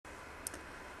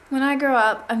When I grow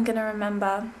up, I'm gonna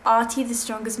remember Artie, the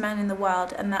strongest man in the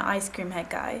world, and that ice cream head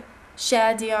guy.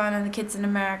 Cher, Dion, and the Kids in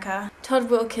America. Todd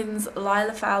Wilkins,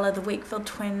 Lila Fowler, the Wakefield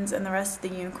Twins, and the rest of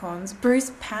the unicorns.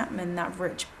 Bruce Patman, that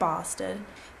rich bastard.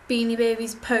 Beanie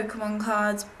Babies, Pokemon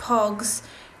cards, Pogs,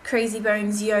 Crazy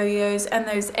Bones, yo-yos, and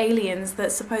those aliens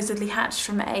that supposedly hatched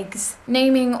from eggs.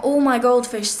 Naming all my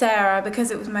goldfish Sarah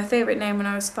because it was my favourite name when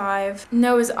I was 5.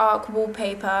 Noah's Ark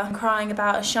wallpaper, crying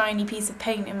about a shiny piece of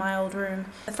paint in my old room.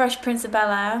 The Fresh Prince of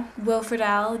Bel-Air, Wilfred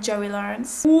L, Joey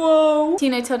Lawrence. Whoa!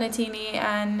 Tino Tonatini,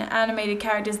 and animated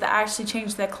characters that actually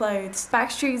changed their clothes.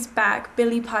 Backstreet's Back,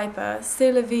 Billy Piper,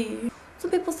 C'est la vie. Some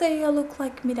people say I look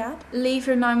like me dad. Lee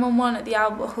from 911 at the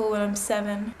Albert Hall when I'm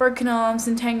 7. Broken arms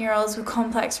and 10-year-olds with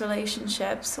complex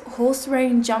relationships. Horse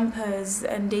rein jumpers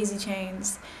and daisy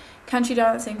chains. Country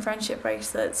dancing friendship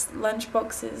bracelets. Lunch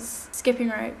boxes. Skipping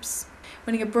ropes.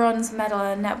 Winning a bronze medal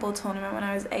at a netball tournament when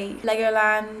I was 8.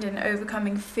 Legoland and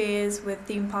overcoming fears with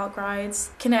theme park rides.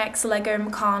 Kinect's Lego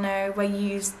Meccano, where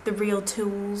you use the real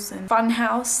tools. And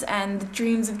Funhouse and the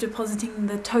dreams of depositing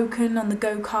the token on the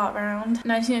go-kart round.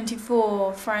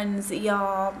 1994, Friends,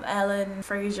 ER, Ellen,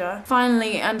 Frasier.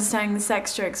 Finally understanding the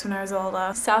sex jokes when I was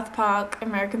older. South Park,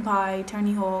 American Pie,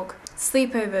 Tony Hawk.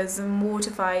 Sleepovers and water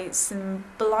fights and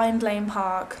Blind Lane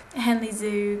Park, Henley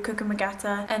Zoo, Cookham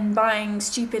Regatta, and buying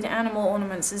stupid animal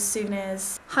ornaments as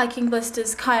souvenirs. Hiking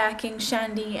blisters, kayaking,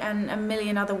 shandy, and a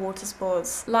million other water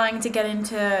sports. Lying to get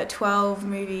into 12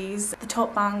 movies. The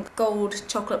Top Bunk, gold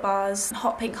chocolate bars,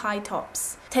 hot pink high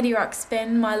tops. Teddy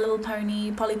Ruxpin, My Little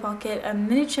Pony, Polly Pocket, and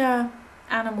miniature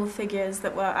animal figures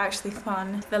that were actually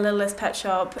fun. The Littlest Pet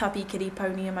Shop, Puppy Kitty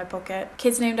Pony in my pocket.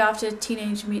 Kids named after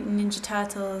Teenage Mutant Ninja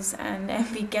Turtles, and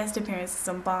MV guest appearances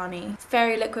on Barney.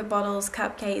 Fairy liquid bottles,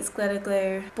 cupcakes, glitter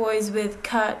glue. Boys with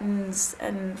curtains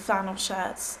and flannel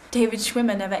shirts. David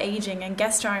Schwimmer never aging and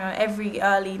guest starring on every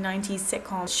early 90s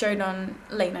sitcom shown on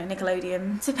late night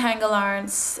Nickelodeon. Topanga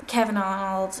Lawrence, Kevin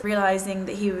Arnold, realizing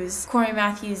that he was Corey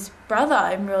Matthews'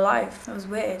 brother in real life. That was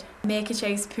weird. Mirka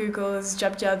Chase, Poogles,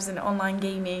 Jub Jubs, and online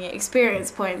gaming,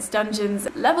 experience points, dungeons,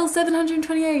 level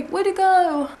 728, way to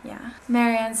go! Yeah.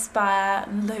 Marianne Spire,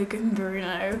 Logan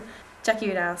Bruno, Jackie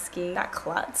Wadowski, that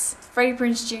klutz. Freddie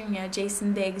Prinze Jr.,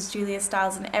 Jason Biggs, Julia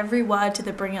Stiles, and every word to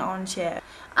the Bring It On cheer.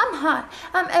 I'm hot,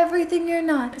 I'm everything you're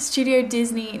not. Studio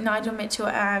Disney, Nigel Mitchell,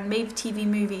 and made-for-TV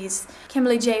movies.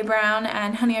 Kimberly J. Brown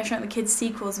and Honey, I Shrunk the Kids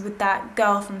sequels with that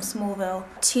girl from Smallville.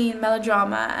 Teen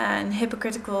melodrama and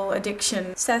hypocritical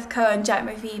addiction. Seth Cohen, Jack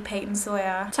McVie, Peyton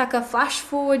Sawyer. Tucker Flash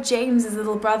Forward James's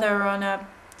little brother on a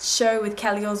show with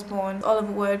Kelly Osbourne,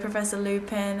 Oliver Wood, Professor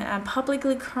Lupin, and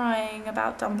publicly crying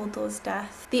about Dumbledore's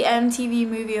death. The MTV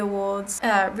Movie Awards,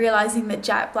 realizing that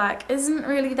Jack Black isn't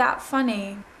really that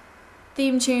funny.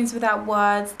 Theme tunes without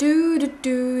words. Do do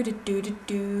do do do do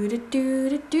do do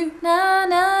do do na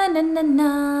na na na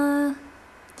na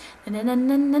na na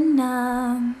na na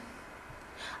na.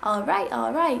 Alright,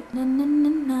 na na na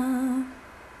na.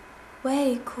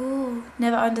 Way cool.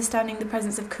 Never understanding the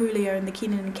presence of Coolio in the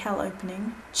Keenan and Kel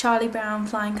opening. Charlie Brown,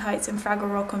 Flying Kites, and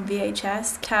Fraggle Rock on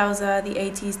VHS. Cowser, the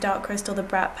 80s, Dark Crystal, The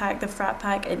Brat Pack, The Frat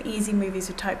Pack, and easy movies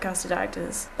with typecasted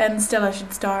actors. Ben Stiller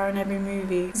should star in every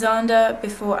movie. Xander,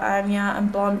 Before Anya,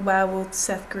 and Blonde Werewolf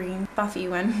Seth Green. Buffy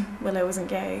when Willow wasn't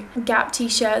gay. Gap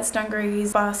t-shirts,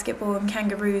 dungarees, basketball, and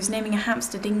kangaroos. Naming a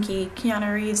hamster Dinky.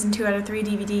 Keanu Reeves and 2 out of 3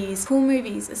 DVDs. Cool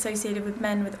movies associated with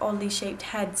men with oddly shaped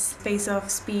heads. Face Off,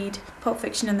 Speed, Pulp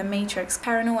Fiction, and The Matrix.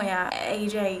 Paranoia,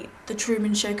 age 8, The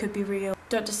Truman Show Could Be Real.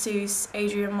 Dr. Seuss,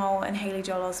 Adrian Mole, and Haley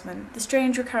Joel Osment. The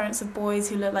strange recurrence of boys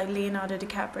who look like Leonardo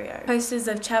DiCaprio. Posters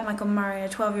of Chad Michael Murray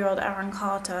and a 12-year-old Aaron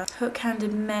Carter.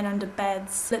 Hook-handed men under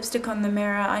beds. Lipstick on the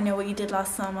Mirror, I Know What You Did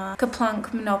Last Summer.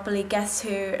 Kaplunk, Monopoly, Guess Who,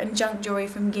 and junk jewelry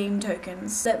from Game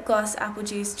Tokens. Lip gloss, apple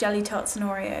juice, jelly tots, and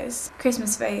Oreos.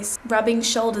 Christmas face. Rubbing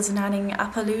shoulders and adding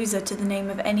Appaloosa to the name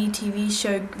of any TV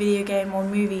show, video game, or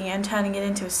movie and turning it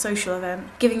into a social event.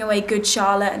 Giving away Good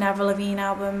Charlotte and Avril Lavigne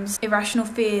albums. Irrational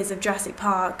fears of Jurassic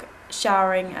Park,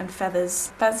 showering, and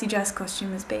feathers. Fancy dress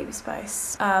costume as Baby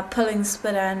Spice. Pulling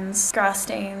split ends, grass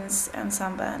stains, and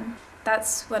sunburn.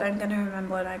 That's what I'm gonna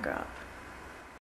remember when I grow up.